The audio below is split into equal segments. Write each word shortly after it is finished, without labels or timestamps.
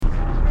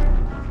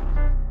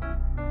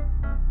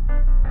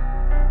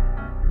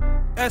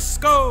Let's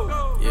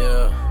go.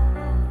 Yeah.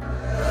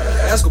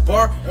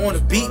 Escobar on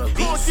the beat.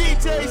 Cool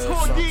DJs,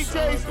 cool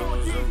DJs, cool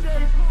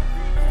DJs.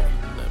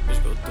 That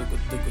bitch go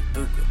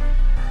thuka.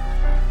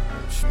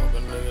 Smoke a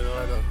nigga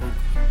like a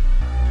hookah.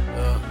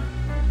 Yeah.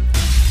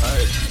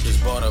 Hey, just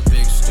bought a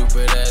big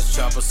stupid ass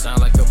chopper, sound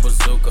like a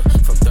bazooka.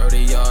 From 30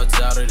 yards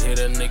out, it hit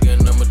a nigga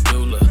in the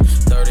medulla.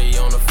 30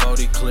 on a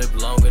 40 clip,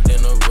 longer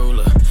than a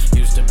ruler.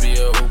 Used to be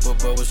a hooper,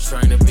 but was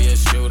trying to be a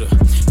shooter.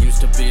 Used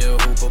to be a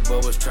hooper,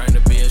 but was trying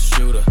to be a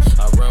shooter.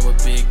 I run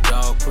with big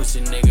dog,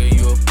 pussy nigga,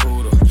 you a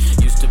poodle.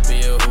 Used to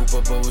be a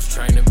hooper, but was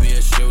trying to be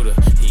a shooter.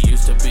 He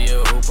used to be a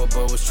hooper,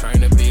 but was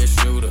trying to be a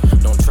shooter.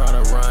 Don't try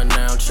to run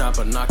now,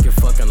 chopper, knock your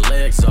fucking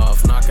legs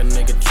off. Knock a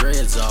nigga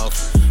dreads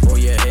off, or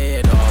your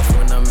head off.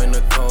 When I'm in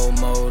the cold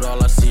mode,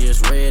 all I see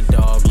is red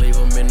dog. Leave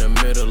him in the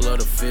middle of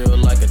the field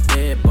like a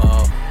dead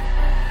ball.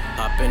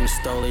 Hop in the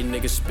stoley,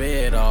 nigga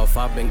sped off.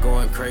 I've been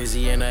going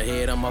crazy in the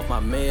head, I'm off my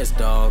meds,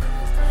 dog.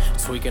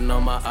 Tweaking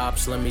on my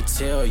ops, let me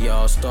tell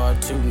y'all.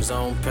 Start tooting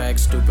zone pack,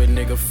 stupid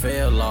nigga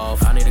fell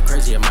off. I need a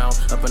crazy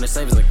amount, up in the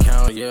savings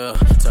account, yeah.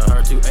 Tell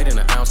her 2.8 in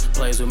an ounce,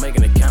 plays we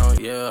making it count,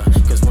 yeah.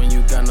 Cause when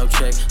you got no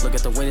check, look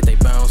at the way that they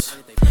bounce.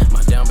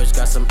 My down bitch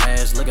got some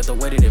ass, look at the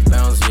way that it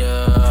bounce,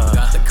 yeah.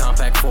 Got the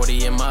compact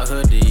 40 in my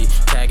hoodie.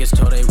 Tag is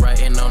told they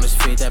writing on his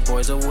feet, that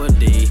boy's a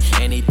woodie.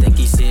 And he think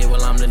he said,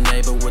 well I'm the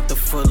neighbor with the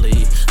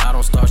fully. I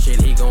don't start shit,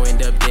 he gon'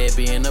 end up dead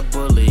being a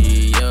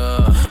bully,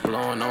 yeah.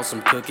 Blowing on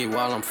some cookie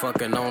while I'm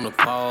fucking on the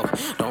paw.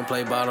 Don't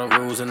play by the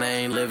rules and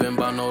they ain't living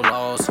by no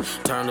laws.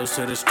 Turn loose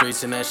to the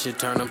streets and that shit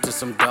turn them to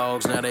some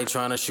dogs. Now they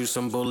tryna shoot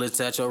some bullets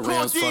at your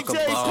rims, fuck a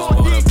ball.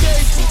 Bought a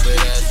big stupid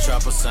ass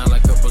chopper, sound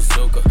like a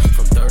bazooka.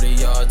 From 30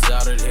 yards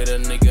out, it hit a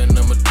nigga in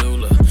the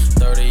medulla.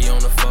 30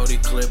 on a 40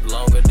 clip,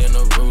 longer than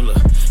a ruler.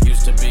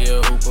 Used to be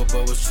a hooper,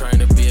 but was trying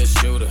to be a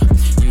shooter.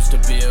 Used to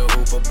be a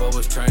hooper, but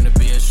was trying to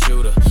be a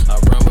shooter. I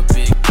run with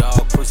big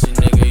dog, pussy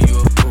nigga, you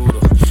a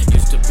poodle.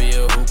 Used to be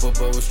a hooper,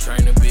 but was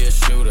trying to be a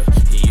shooter.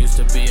 He used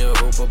to be a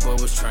hooper,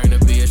 but was trying to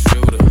be a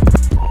shooter.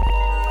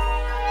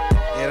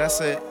 Yeah,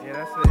 that's it.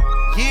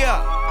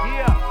 Yeah.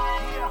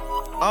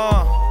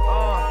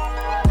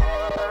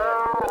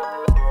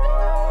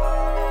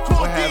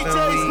 Cool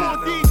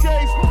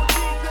DJs.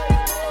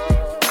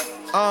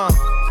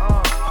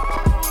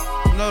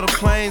 You know the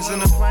planes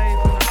and the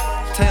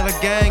Taylor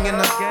gang and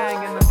the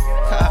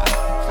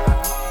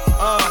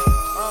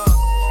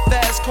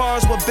fast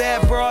cars with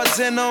bad broads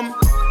in them.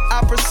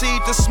 I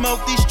proceed to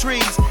smoke these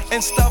trees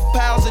and stuff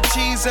piles of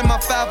cheese in my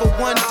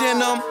 501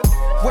 denim.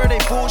 Where they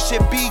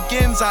bullshit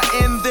begins, I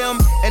end them.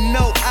 And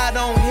no, I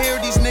don't hear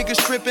these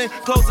niggas tripping,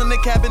 closing the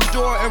cabin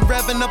door and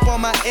revving up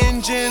on my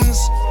engines.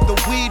 The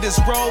weed is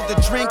rolled, the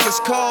drink is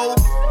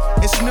cold.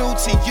 It's new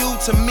to you,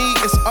 to me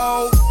it's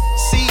old.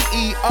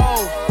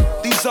 CEO,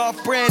 these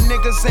off-brand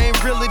niggas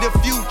ain't really the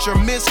future.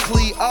 Miss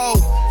Cleo,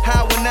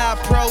 how when I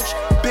approach,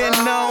 been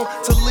known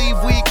to leave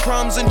weed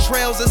crumbs and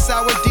trails of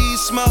sour D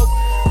smoke.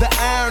 The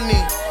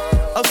irony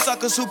of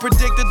suckers who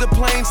predicted the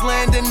planes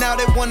landing, now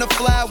they wanna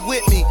fly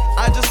with me.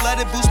 I just let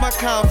it boost my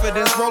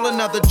confidence, roll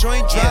another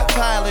joint, drop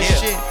pilot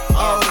shit.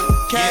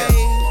 Okay.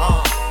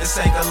 This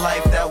ain't the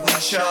life that we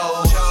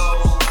chose,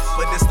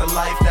 but it's the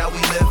life that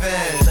we live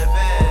in.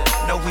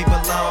 Know we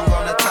belong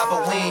on the top,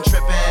 but we ain't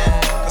trippin',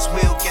 cause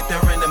we'll get there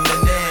in a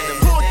minute.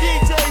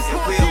 And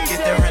we'll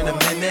get there in a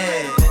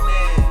minute,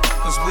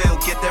 cause we'll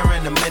get there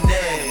in a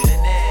minute.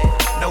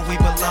 Know we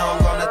belong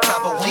on the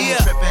top, but we ain't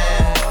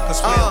trippin',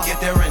 cause we'll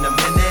get there in a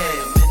minute.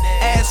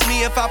 Ask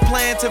me if I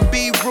plan to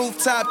be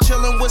rooftop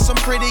chillin' with some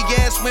pretty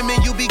ass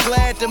women you be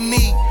glad to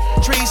meet.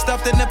 Tree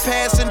stuffed in the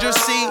passenger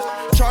seat,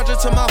 charger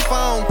to my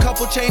phone,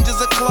 couple changes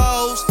of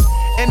clothes.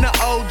 And the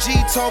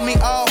OG told me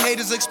all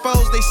haters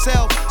expose they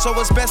self, so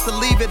it's best to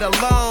leave it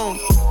alone.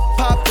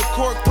 Pop the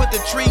cork, put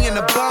the tree in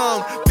the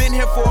bone. Been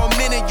here for a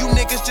minute, you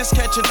niggas just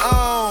catching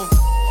on.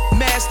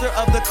 Master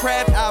of the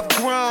craft, I've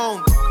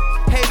grown.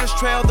 Haters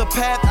trail the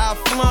path I've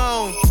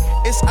flown.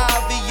 It's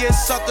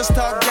obvious, suckers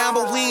talk down,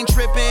 but we ain't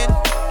trippin'.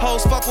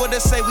 Hoes fuck with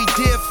us, say we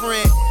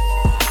different.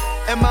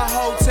 In my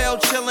hotel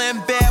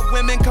chillin', bad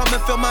women come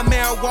and fill my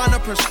marijuana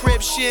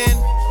prescription.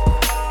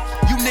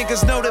 You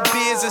niggas know the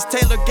biz is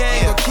Taylor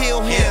gang or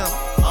kill him.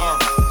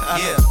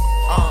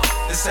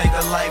 This ain't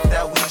the life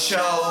that we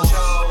chose,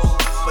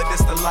 but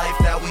it's the life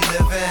that we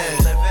live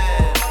in.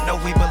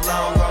 Know we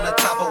belong on the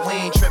top, but we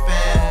ain't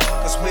trippin',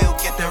 cause we'll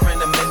get there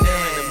in a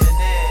minute.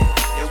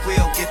 Yeah,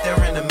 we'll get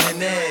there in a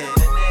minute,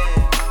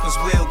 cause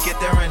we'll get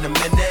there in a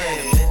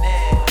minute.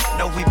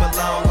 Know we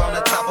belong on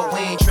the top, but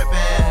we ain't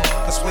trippin',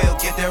 cause we'll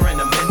get there in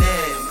a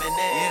minute.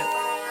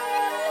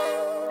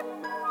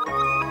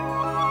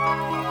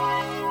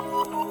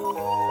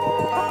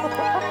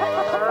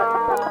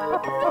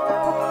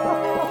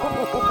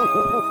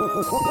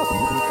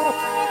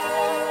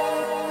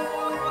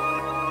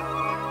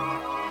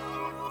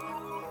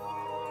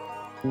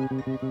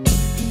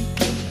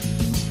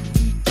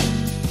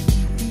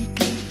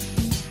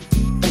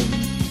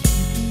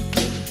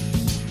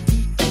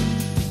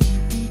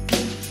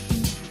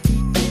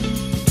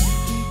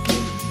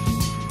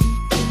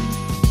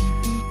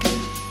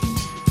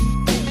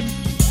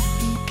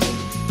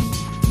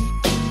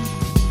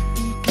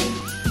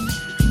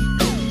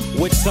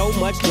 With so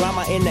much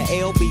drama in the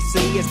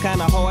LBC, it's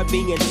kinda hard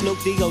being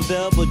Snoop D-O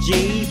double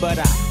G. But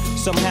I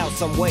somehow,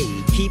 some way,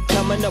 keep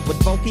coming up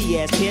with funky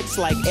ass hits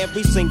like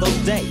every single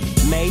day.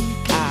 May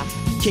I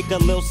kick a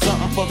little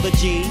something for the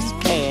G's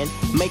and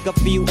make a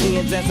few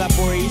ends as I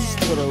breeze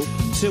through.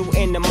 2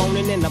 in the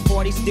morning and the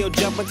party still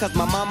jumping cause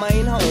my mama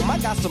ain't home. I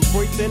got some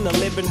freaks in the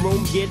living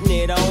room getting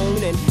it on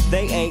and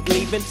they ain't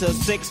leaving till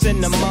 6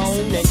 in the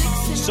morning.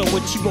 So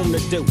what you wanna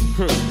do?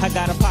 I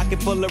got a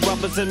pocket full of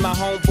rubbers and my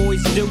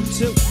homeboys do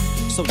too.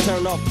 So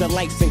turn off the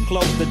lights and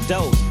close the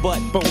doors. But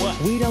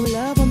what? We don't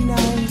love them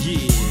now.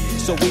 Yeah.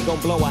 So we gon'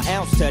 blow an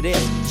ounce to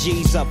this.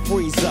 G's up,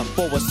 freeze up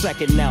for a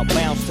second now,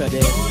 bounce to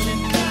this.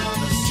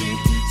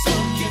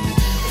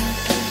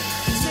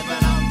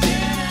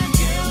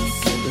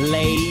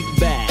 Laid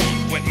back.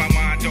 With my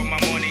mind on my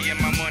money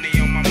and my money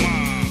on my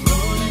mind.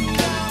 Rolling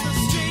down the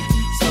street,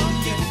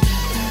 smoking,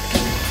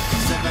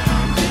 sipping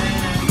on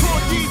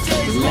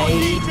gin.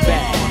 Laid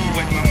back.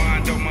 With my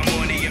mind on my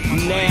money and my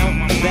money on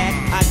my mind.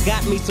 I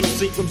got me some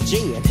Seagram's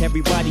gin.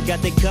 Everybody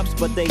got their cups,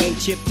 but they ain't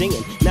chipped in.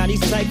 Now these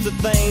types of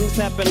things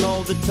happen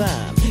all the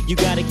time. You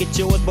gotta get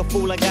yours, but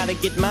fool, I gotta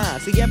get mine.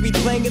 See,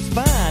 everything is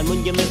fine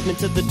when you're listening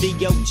to the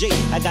D.O.G.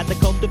 I got the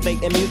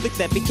cultivating music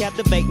that be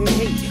captivating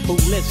he who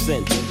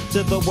listens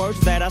to the words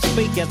that I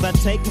speak as I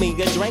take me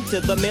a drink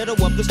to the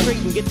middle of the street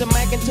and get to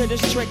mackin' to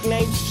this trick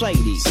named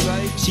Sadie.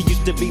 She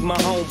used to be my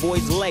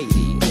homeboy's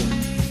lady.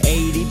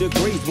 80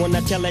 degrees when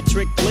I tell that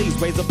trick, please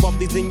raise up off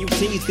these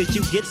NUTs, cause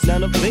you get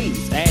none of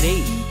these at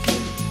ease.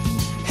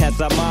 As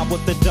I mob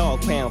with the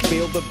dog pound,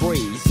 feel the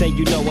breeze, say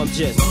you know I'm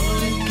just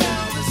rolling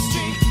down the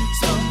street,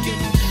 smoking,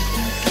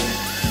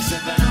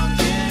 sipping on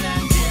gin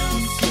and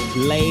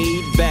juice.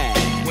 Laid back.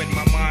 With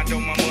my mind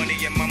on my money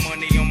and my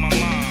money on my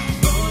mind.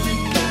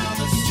 Rolling down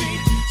the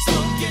street,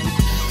 smoking,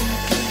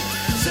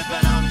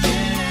 sipping on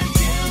gin and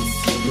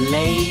juice.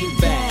 Laid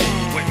back.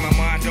 With my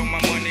mind on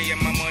my money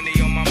and my money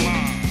on my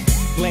mind.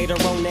 Later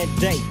on that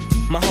day,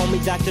 my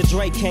homie Dr.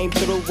 Dre came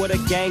through with a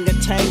gang of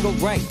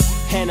Tangeray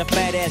and a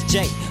fat ass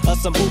J of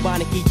some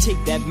bubonic ET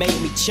that made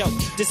me choke.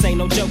 This ain't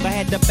no joke, I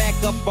had to back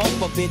up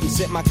off of it and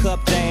sit my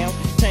cup down.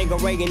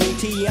 Tangeray and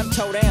ET, I'm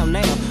toe down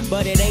now,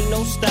 but it ain't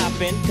no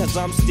stopping, cause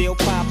I'm still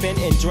popping.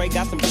 And Dre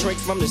got some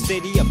tricks from the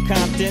city of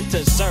Compton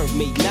to serve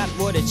me, not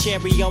with a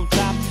cherry on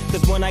top,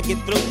 cause when I get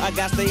through, I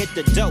got to hit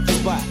the dope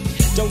spot.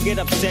 Don't get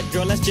upset,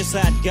 girl, that's just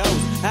how it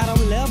goes. I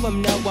don't love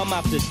them, no, I'm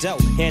off the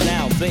dope, and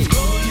I'll be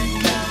rolling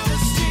down the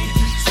street,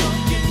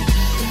 smoking,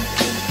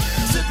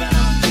 sipping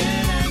on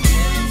gin and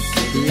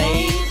juice.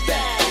 Laid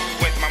back.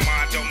 With my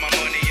mind on my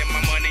money and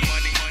my money,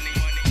 money,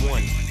 money,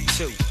 money. 1,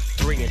 2,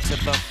 3 into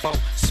the 4.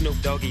 Snoop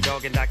Doggy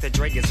Dogg and Dr.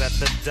 Dre is at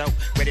the door,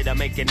 ready to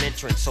make an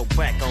entrance, so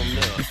back on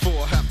up.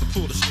 Before I have to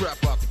pull the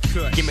strap out the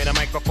cut, give me the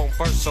microphone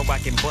first so I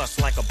can bust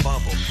like a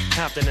bubble.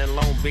 Compton and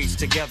Long Beach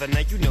together,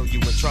 now you know you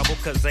in trouble,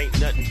 cause ain't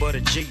nothing but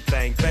a G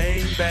thing,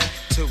 baby.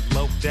 2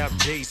 loped out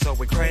G, so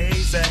we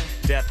crazy.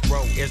 Death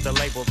Row is the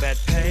label that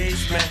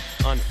pays me.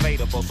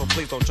 Unfadable, so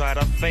please don't try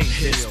to fake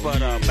this. But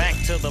back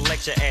to the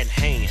lecture at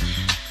hand.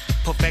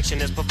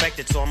 Perfection is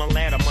perfected, so I'ma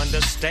let them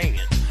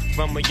understand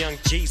from a young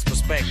G's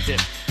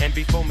perspective. And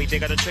before me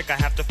dig out a trick, I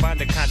have to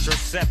find a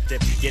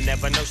contraceptive. You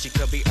never know, she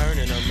could be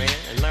earning her man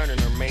and learning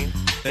her man,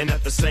 and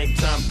at the same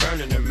time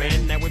burning her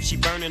man. Now if she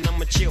burning,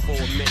 I'ma chill for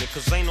a minute,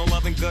 cause ain't no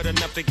loving good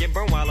enough to get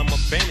burned while I'm up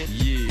in it.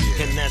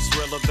 Yeah. And that's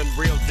realer than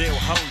real deal,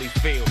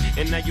 Holyfield.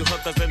 And now you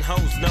hookers and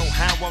hoes know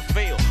how I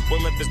feel.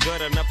 Well, if it's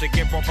good enough to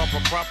get broke off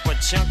a proper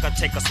chunk, I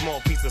take a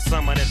small piece of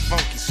some of that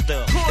funky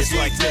stuff. It's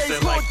like this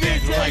and like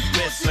that and like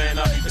this, and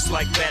it's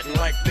like that and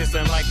like this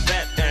and like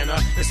that, and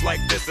it's like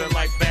this and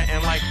like that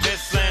and like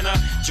this, and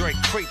Drake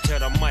creep to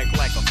the mic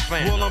like a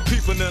fan. Well, I'm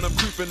peeping and I'm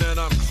creeping and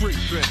I'm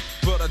creeping,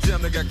 but I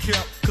damn near got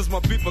kept, cause my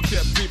beeper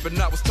kept beeping.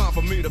 Now it's time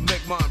for me to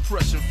make my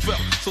impression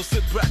felt. So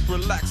sit back,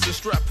 relax, and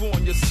strap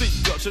on your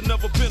seatbelt. You've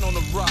never been on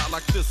a ride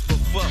like this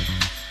before.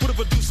 With a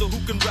producer who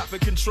can rap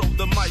and control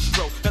the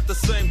maestro. At the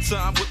same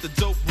time, with the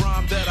dope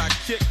rhyme that I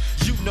kick,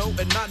 you know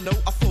and I know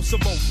I flow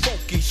some old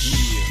funky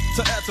shit.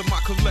 To add to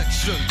my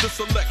collection, this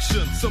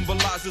selection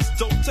symbolizes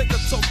dope. Take a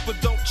toke, but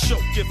don't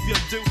choke. If you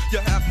do, you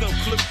have no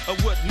clue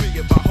of what me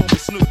and my homie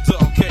Snoop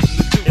Dogg came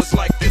to do. It's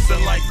like this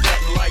and like that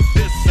and like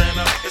this,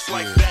 and it's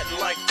like that and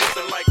like this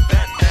and like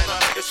that,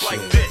 and it's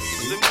like this,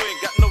 and we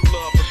ain't got no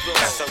love for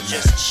those. So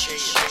just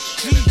chill.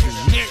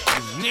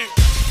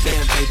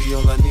 Damn, baby,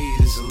 all I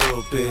need is a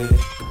little bit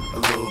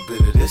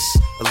of this,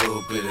 a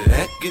little bit of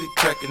that. Get it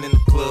crackin' in the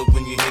club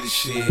when you hear the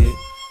shit.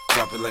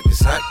 Drop it like it's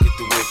hot, get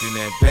the work in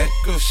that back.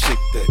 Girl, shake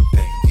that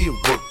thing, yeah,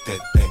 work that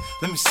thing.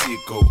 Let me see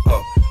it go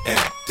up and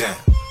down.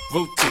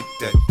 Rotate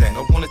that thing,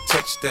 I wanna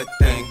touch that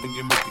thing when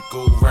you make it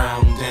go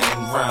round and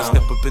round. I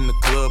step up in the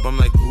club, I'm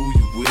like, who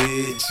you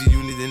with?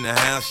 G-Unit in the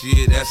house,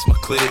 yeah, that's my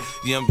clique.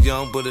 Yeah, I'm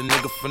young, but a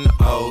nigga from the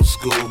old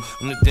school.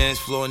 On the dance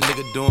floor, a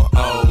nigga doing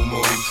old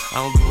moves. I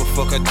don't give a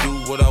fuck, I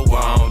do what I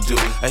want to.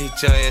 I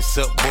hit your ass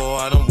up, boy,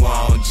 I don't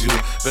want you.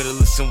 Better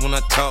listen when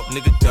I talk,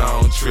 nigga,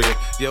 don't trip.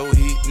 Yo,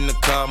 heat in the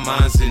car,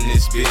 mine's in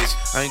this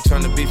bitch. I ain't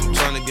tryna beef, I'm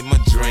tryna get my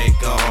drink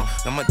on.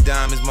 Now my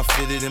diamonds, my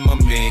fitted, and my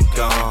mink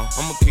on.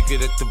 I'ma kick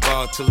it at the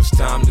bar till it's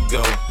time to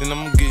go. Then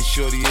I'ma get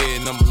shorty here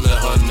and I'ma let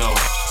her know.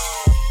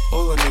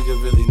 All a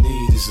nigga really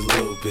need is a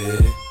little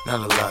bit. Not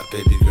a lot,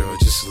 baby girl,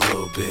 just a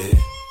little bit.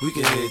 We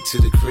can head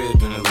to the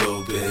crib in a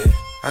little bit.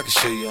 I can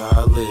show you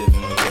how I live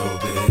in a little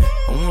bit.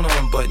 I wanna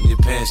unbutton your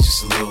pants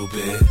just a little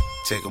bit.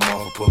 Take them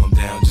off, pull them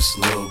down just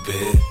a little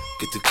bit.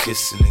 Get the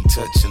kissing and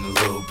touching a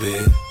little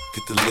bit.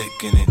 Get the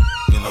licking it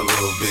in a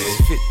little bit.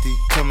 50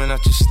 coming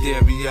out your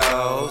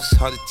stereos.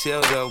 Hard to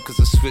tell though, cause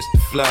I switched the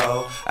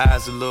flow.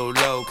 Eyes a little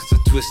low, cause I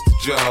twist the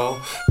jaw.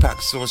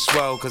 Pockets on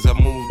swole, cause I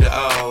move the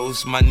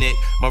O's. My neck,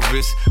 my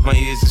wrist, my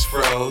ears is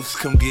froze.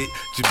 Come get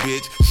your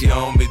bitch, she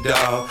on me,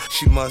 dawg.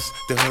 She must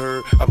have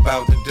heard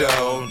about the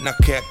dough. Now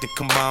Captain,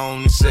 come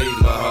on and save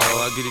her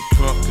hoe. I get it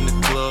crunk in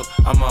the club,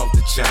 I'm off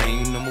the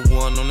chain.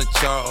 #1 on the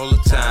chart all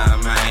the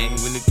time, man.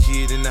 When the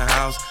kid in the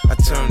house, I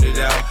turned it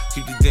out.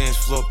 Keep the dance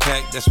floor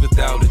packed, that's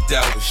without a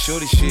doubt. But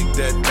shorty shake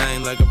that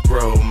thing like a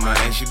pro,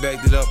 man. She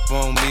backed it up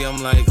on me,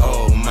 I'm like,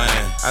 oh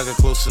man. I got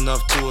close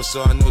enough to her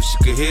so I know she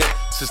could hear.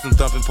 System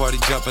thumping, party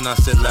jumping, I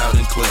said loud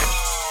and clear.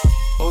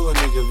 All a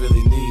nigga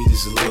really need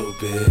is a little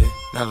bit.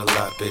 Not a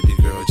lot, baby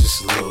girl,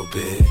 just a little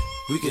bit.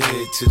 We can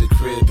head to the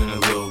crib in a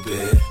little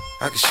bit.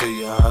 I can show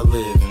you how I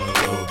live in a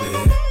little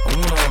bit. I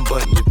wanna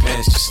unbutton your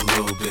pants just a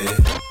little bit.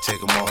 Take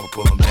them off,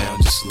 pull them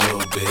down just a little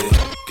bit.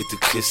 Get the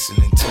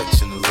kissing and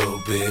touching a little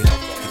bit.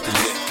 Get the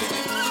licking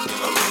it in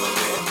a little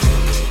bit.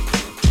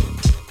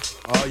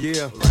 Oh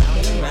yeah.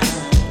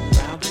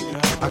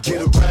 I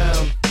get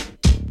around.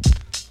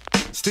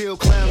 Still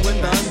clown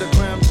with the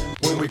underground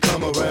when we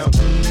come around.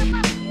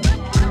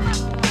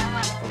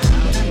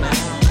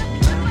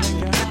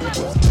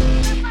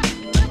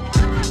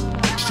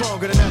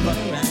 Stronger than ever.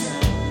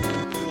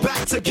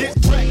 Back to get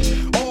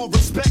wrecked. All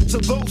respect to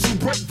those who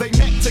break their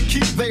neck to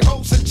keep their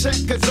hoes in check.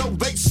 Cause oh,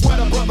 they sweat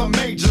a brother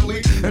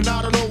majorly. And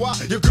I don't know why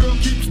your girl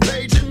keeps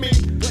paging me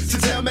to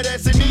tell me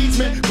that she needs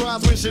me.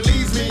 Cries when she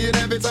leaves me. And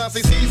every time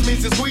she sees me,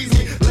 she squeeze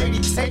me. Lady,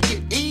 take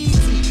it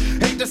easy.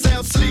 Hate to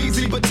sound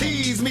sleazy, but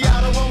tease me.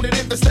 I don't want it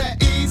if it's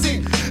that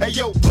easy. Hey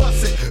yo,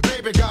 bust it.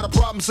 Baby got a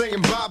problem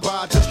saying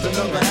bye-bye. Just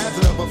another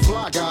hazard of a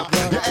fly guy.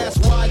 Your ass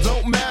wide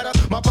don't matter.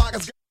 My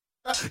pockets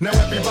got. Now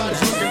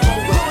everybody's looking for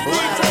a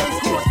ladder.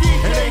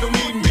 And they don't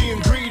need being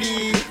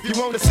greedy. If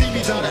you wanna see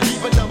me, try to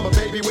leave a number,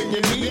 baby, when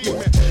you need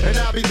me. And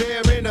I'll be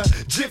there in a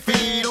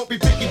jiffy. Don't be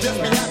picky,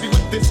 just be happy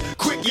with this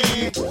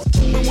quickie.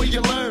 But when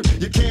you learn,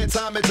 you can't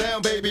time it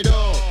down, baby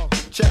doll.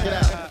 Check it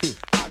out.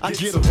 I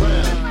get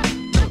around.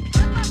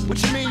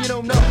 What you mean you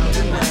don't know?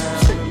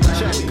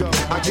 Check it go.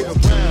 I get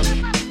around.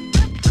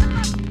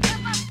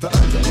 The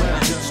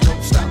underground just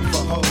don't stop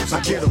for hoes. I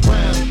get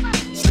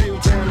around. Still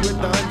down with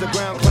the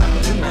underground clown.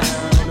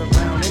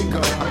 Around and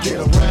go. I get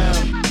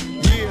around.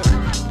 Yeah.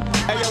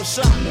 Hey yo,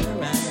 shot.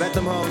 Let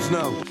them hoes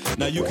know.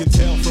 Now you can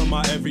tell from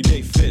my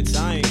everyday fits,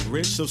 I ain't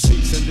rich, so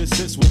cease and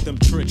desist with them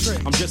tricks.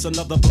 I'm just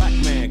another black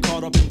man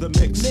caught up in the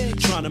mix,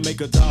 trying to make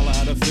 $1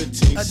 out of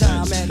 15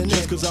 cents.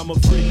 Just cause I'm a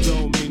freak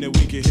don't mean that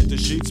we can hit the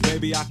sheets.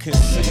 Baby, I can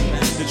see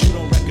that you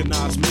don't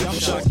recognize me. I'm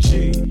Shock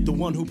G, the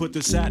one who put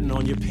the satin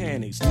on your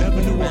panties.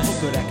 Never knew a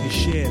hooker that could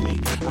share me.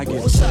 I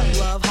get What's up,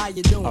 love? How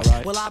you doing?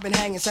 Right. Well, I've been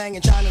hanging,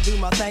 singing, trying to do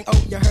my thing.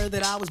 Oh, you heard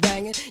that I was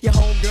banging your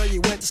homegirl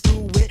you went to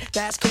school with.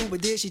 That's cool,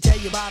 but did she tell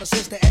you about her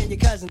sister and your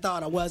cousin?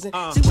 Thought I wasn't.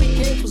 See,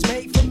 weekends was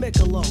made for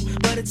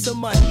Michelob, but it's a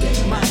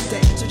Monday, my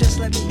day. So just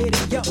let me hit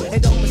it, yo.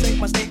 And don't mistake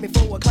my statement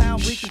for a clown.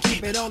 We can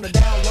keep it on the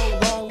down low,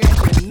 long,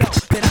 and you know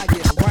that I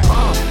get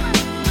around.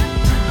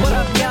 What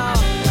up, y'all?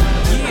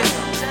 Yeah.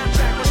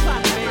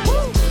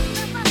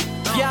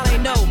 Y'all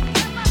ain't know,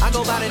 I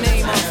go by the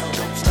name of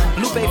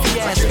Lupe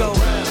Fiasco,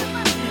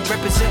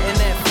 representing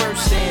that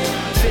first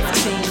and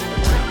 15.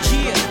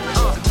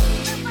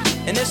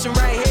 Yeah, and this one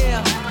right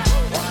here,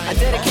 I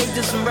dedicate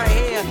this one right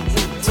here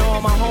to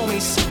all my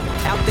homies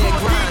out there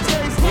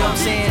grinding. You know what I'm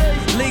saying?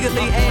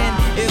 Legally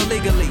and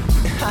illegally.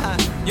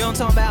 You know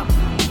what I'm talking about?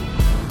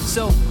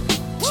 So,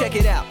 check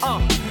it out.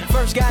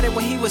 First got it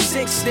when he was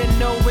 6, didn't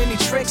know any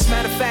tricks.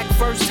 Matter of fact,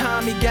 first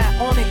time he got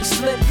on it, he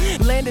slipped,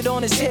 landed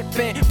on his hip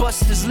and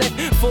busted his lip.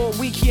 For a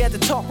week he had to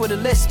talk with a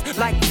list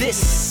like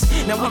this.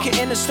 Now we can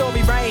end the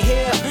story right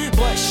here,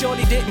 but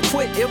shorty didn't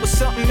quit, it was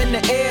something in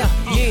the air.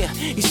 Yeah,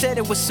 he said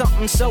it was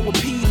something so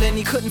appealing,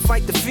 he couldn't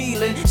fight the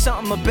feeling,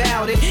 something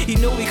about it. He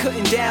knew he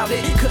couldn't doubt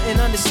it,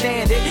 couldn't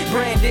understand it.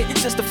 Branded,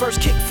 since the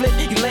first kick flip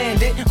he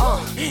landed.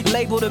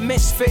 Labeled a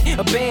misfit,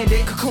 a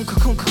bandit. Cocoon,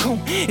 cocoon, cocoon.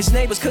 His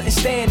neighbors couldn't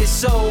stand it,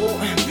 so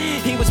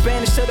he was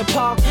banished to the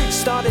park.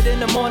 Started in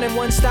the morning,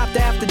 one stopped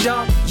after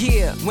dark.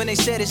 Yeah, when they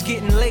said it's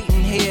getting late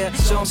in here.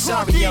 So I'm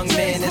sorry, young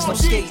man, there's no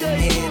skating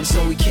here.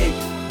 So we kick,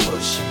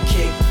 push,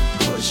 kick,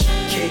 push,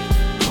 kick,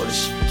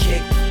 push,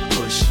 kick,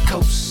 push,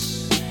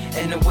 coast.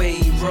 And the way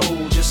he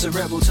roll, just a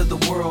rebel to the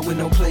world with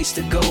no place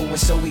to go. And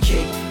so we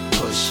kick,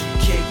 push,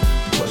 kick,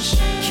 push,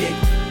 kick,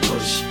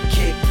 push,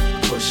 kick,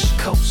 push,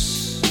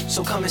 coast.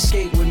 So come and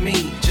skate with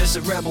me, just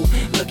a rebel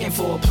looking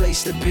for a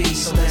place to be.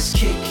 So let's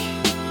kick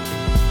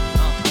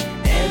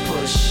and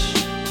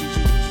push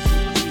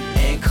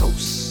and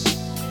coast.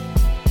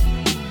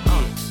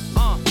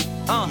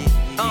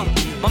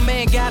 My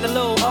man got a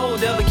little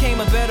older, became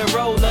a better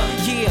roller.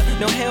 Yeah,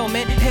 no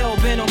helmet, hell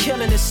bent on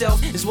killing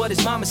himself, is what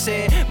his mama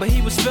said. But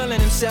he was feeling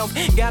himself,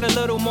 got a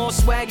little more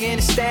swagger in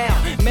his style.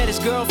 Met his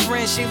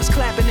girlfriend, she was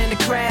clapping in the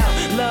crowd.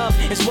 Love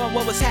is what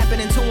was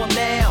happening to him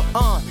now.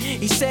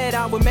 He said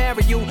I would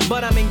marry you,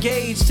 but I'm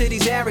engaged to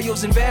these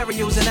aerials and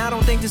varials, and I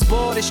don't think this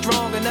board is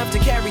strong enough to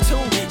carry two.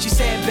 She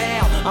said,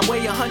 bow, I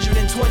weigh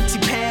 120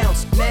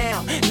 pounds.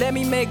 Now, let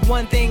me make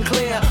one thing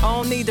clear, I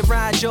don't need to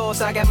ride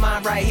yours, I got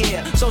mine right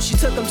here. So she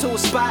took him to a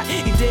spot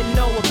he didn't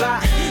know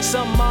about,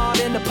 some odd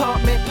in the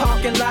apartment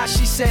parking lot.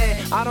 She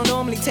said, I don't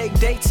normally take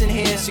dates in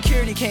here.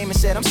 Security came and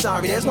said, I'm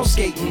sorry, there's no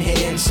skating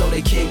here. And so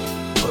they kick,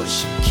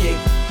 push, kick,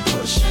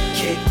 push,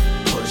 kick,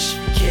 push,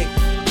 kick,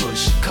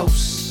 push,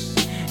 coast.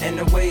 And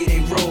the way they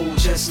roll,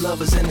 just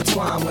lovers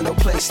intertwined with no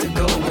place to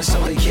go. And so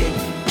they kick,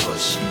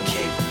 push,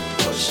 kick,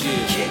 push,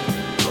 kick,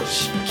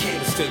 push, kick,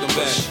 let's take 'em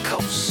push, back.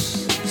 coast.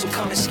 So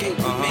come and skate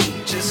with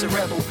me, just a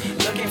rebel,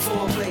 looking for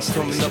a place to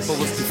Coming up, I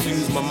was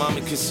confused, my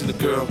mama kissing the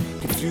girl.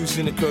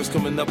 Confusion occurs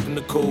coming up in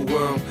the cold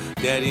world.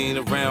 Daddy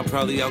ain't around,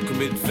 probably out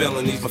committing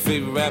felonies. My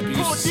favorite rapper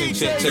used to sing,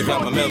 check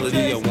out my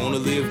melody. I wanna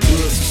live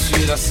good, so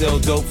shit, I sell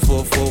dope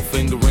for a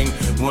 4-finger ring.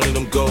 One of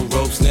them gold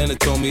ropes. Nana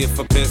told me if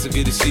I pass, I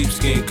get a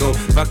sheepskin coat.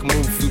 If I can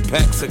move a few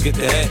packs, I get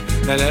the hat.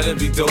 Now that'd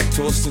be dope,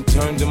 tossed and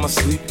turned in my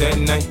sleep that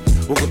night.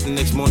 Woke up the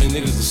next morning,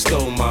 niggas have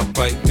stole my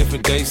bike.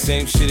 Different day,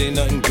 same shit, ain't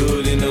nothing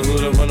good in the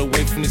hood. I run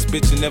away from this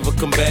bitch and never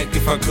come back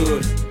if I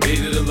could.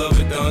 Hated to love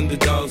it, the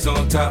underdogs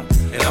on top.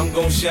 And I'm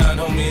gon' shine,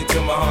 homie,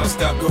 until my heart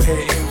stop. Go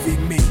ahead, envy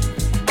me.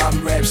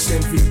 I'm Raps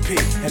MVP,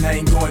 and I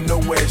ain't going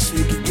nowhere, so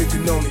you can get to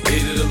know me.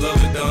 Hated to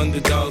love it, the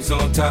underdogs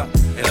on top.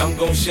 And I'm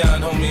gon'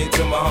 shine, homie,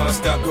 until my heart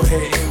stop. Go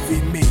ahead,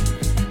 envy me.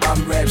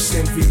 I'm Raps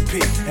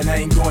MVP, and I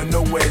ain't going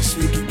nowhere,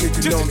 so you can get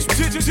to know me.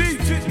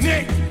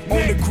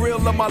 On the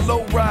grill of my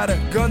lowrider,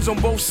 guns on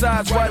both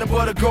sides, right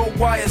above the gold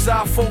wires.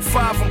 I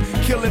 4-5 them,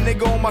 kill a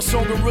nigga on my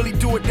song and really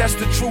do it. That's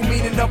the true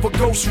meaning of a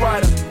ghost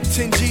rider.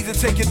 10 G's to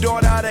take your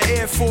daughter out of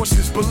Air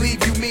Forces.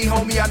 Believe you me,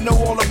 homie, I know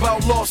all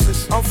about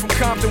losses. I'm from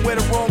Compton where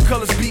the wrong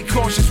colors, be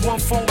cautious. One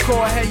phone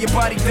call, I had your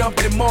body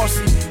dumped in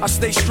Marcy. I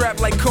stay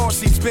strapped like car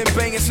seats, been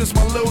banging since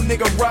my little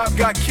nigga Rob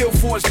got killed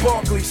for his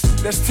Barclays.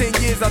 That's 10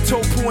 years, I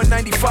told Pooh in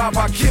 95,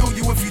 I'll kill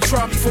you if you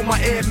try me for my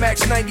Air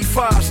Max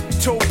 95s.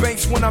 Told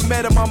Banks when I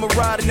met him I'ma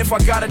ride, and if I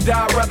gotta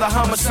die, I'd rather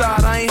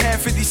homicide. I ain't had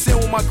 50 cent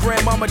when my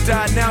grandmama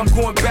died. Now I'm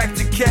going back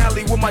to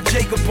Cali with my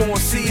Jacob on.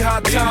 See how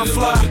time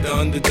fly. The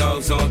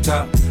underdogs on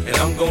top, and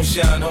I'm gon'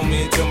 shine,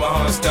 homie, until my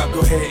heart stop.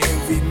 Go ahead,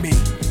 envy me.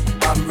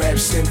 I'm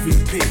Raps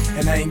MVP,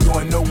 and I ain't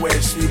going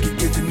nowhere, so you can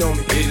get to know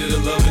me. Hated to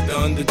love it, the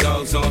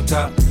underdogs on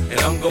top, and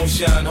I'm gon'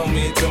 shine,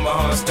 homie, until my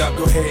heart stop.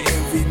 Go ahead,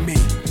 envy me.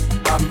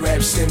 I'm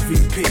Raps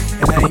MVP,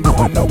 and I ain't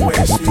going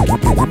nowhere, so you can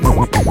get to know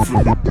me.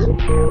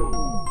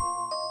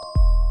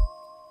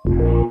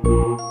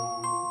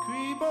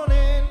 Creep on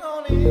in,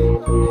 on in,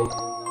 on in.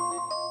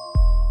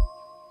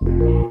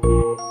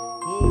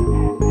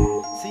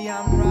 See,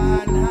 I'm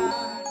riding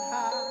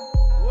high,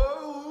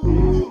 whoa.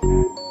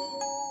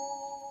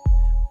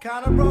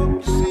 Kinda broke,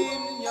 you see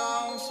me,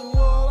 y'all. So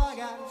all I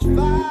got is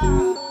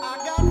fire. I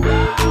got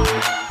fire.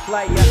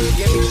 Player,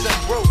 give me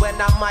some brew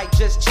and I might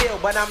just chill.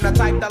 But I'm the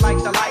type that like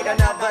to light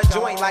another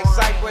joint like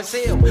Cypress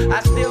Hill. I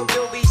still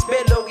do be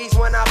spit loogies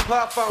when I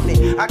puff on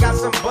it. I got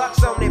some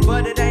bucks on it,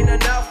 but it ain't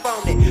enough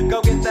on it.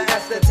 Go get the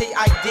S, the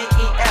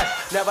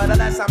T-I-D-E-S.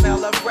 Nevertheless, I'm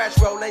hella fresh,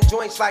 rolling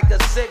joints like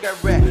a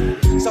cigarette.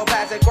 So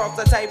pass it across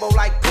the table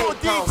like ping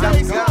pong.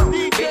 I'm gone,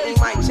 beating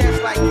my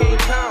chest like King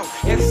Kong.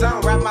 It's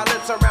on, wrap my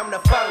lips around the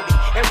 40.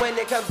 And when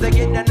it comes to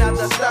getting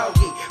another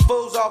stogie,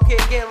 fools all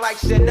kick in like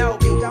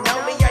Shinobi.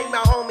 Know me ain't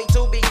my homie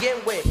to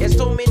begin with. It's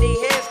too many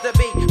hands to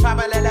be.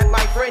 Probably let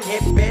my friend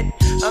hit bit.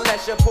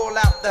 Unless you pull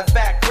out the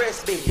fat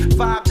crispy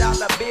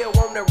 $5 bill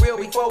on the real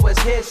before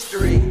it's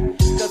history.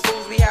 Cause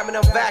fools be having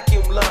them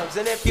vacuum lungs.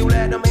 And if you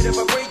let them hit it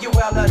for free, you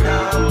hella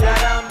dumb,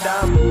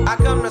 dumb. I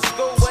come to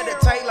school with a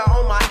Taylor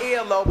on my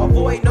earlobe,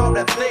 avoiding all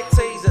the thick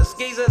teasers,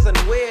 skeezers, and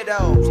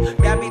weirdos.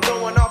 Got me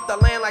throwing off the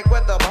land like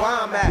where the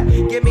bomb at.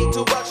 Give me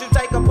 $2, you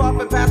take a puff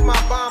and pass my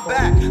bomb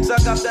back.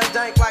 Suck up the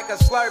dank like a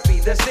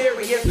Slurpee. The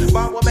serious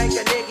bomb will make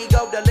a nigga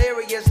go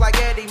delirious like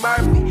Eddie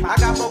Murphy. I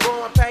got more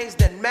growing pains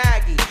than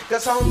Maggie,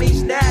 cause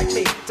homies snagged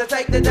me to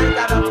take the dank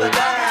out of the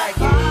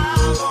baggie.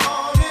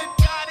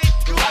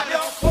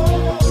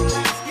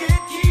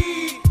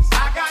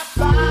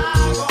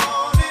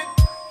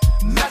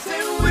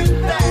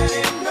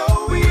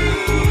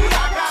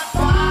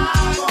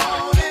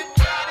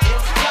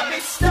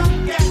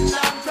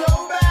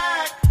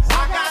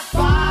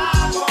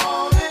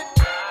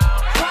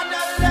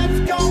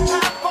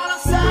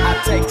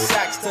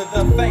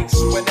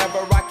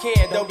 Whenever I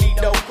can, don't need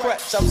no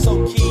crutch. I'm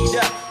so keyed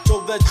up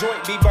to the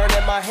joint be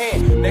burning my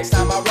hand. Next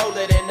time I roll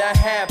it in a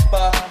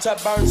hamper to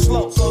burn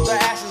slow, so the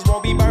ashes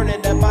won't be burning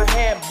in my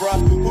hand,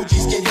 bruh.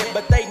 Hoogies get hit,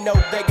 but they know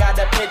they got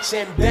a pitch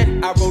and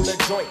bent. I roll a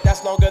joint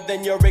that's longer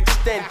than your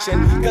extension,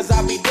 cause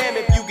I'll be damned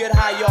if you get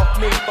high off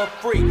me for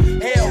free.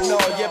 Hell no,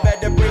 you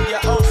better bring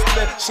your own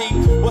split cheek.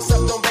 What's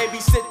up, don't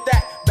babysit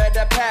that?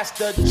 Better pass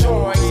the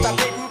joint. Stop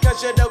hitting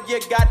cause you know you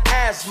got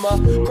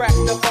asthma. Crack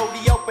the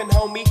 40 open,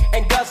 homie,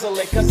 and guzzle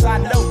it, cause I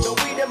know the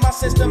weed in my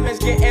system is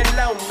getting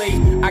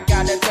lonely. I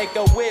gotta take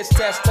a whiz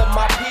test to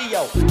my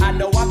P.O. I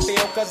know I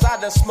feel cause I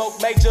done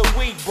smoked major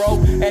weed, bro.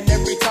 And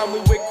every time we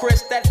with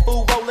Chris, that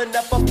fool rolling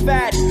up a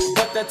fatty.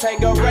 But the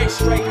Tangeray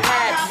straight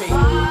had me.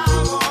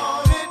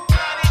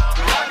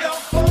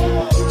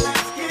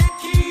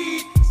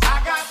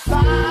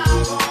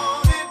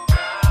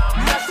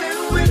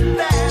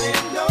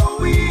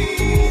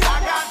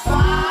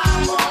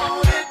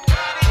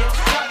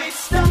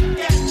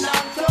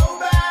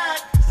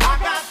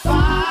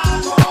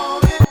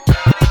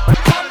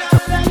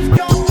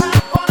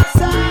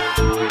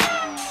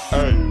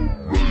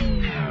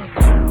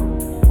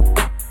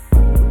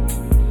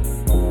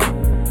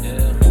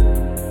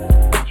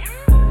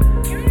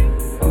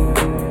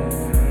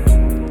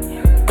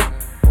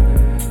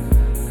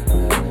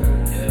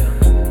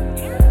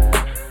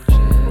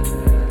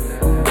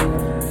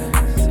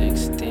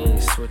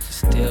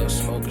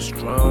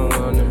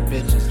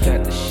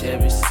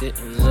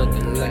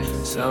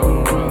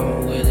 Something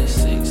wrong with it,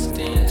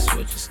 16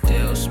 switch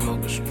still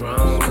smoking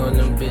strong on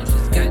them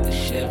bitches. Got the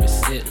Chevy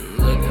sitting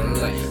looking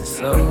like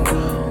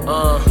something.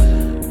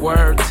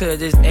 Word to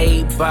this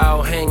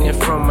 8-ball hanging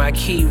from my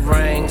key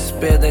ring.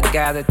 Spitter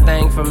got a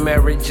thing for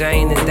Mary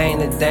Jane and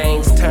Dana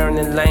Danes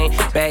turning lane.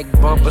 Back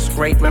bumper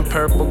scraping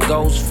purple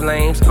ghost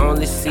flames.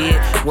 Only see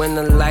it when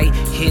the light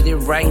hit it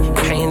right.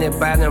 Painted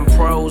by them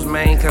pros,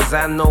 man, cause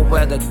I know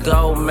where to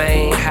go,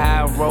 man.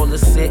 High roller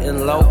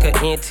sitting low, could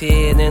enter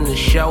it in the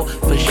show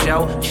for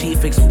show.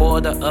 Chief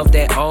exporter of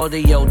that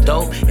audio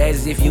dope.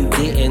 As if you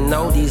didn't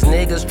know, these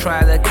niggas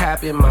try to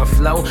copy my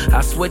flow.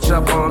 I switch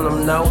up on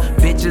them, no.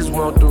 Bitches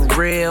want the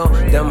real.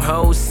 Them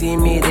hoes see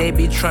me, they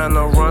be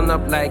tryna run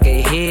up like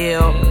a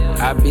hill.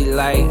 I be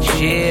like,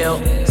 chill.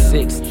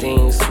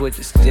 16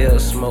 switches still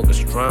smoking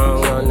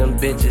strong on them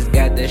bitches.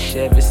 Got that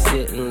Chevy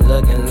sitting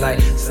looking like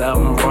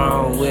something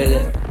wrong with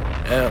it.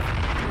 Yeah.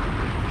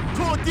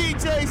 Cool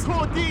DJs,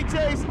 cool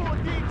DJs.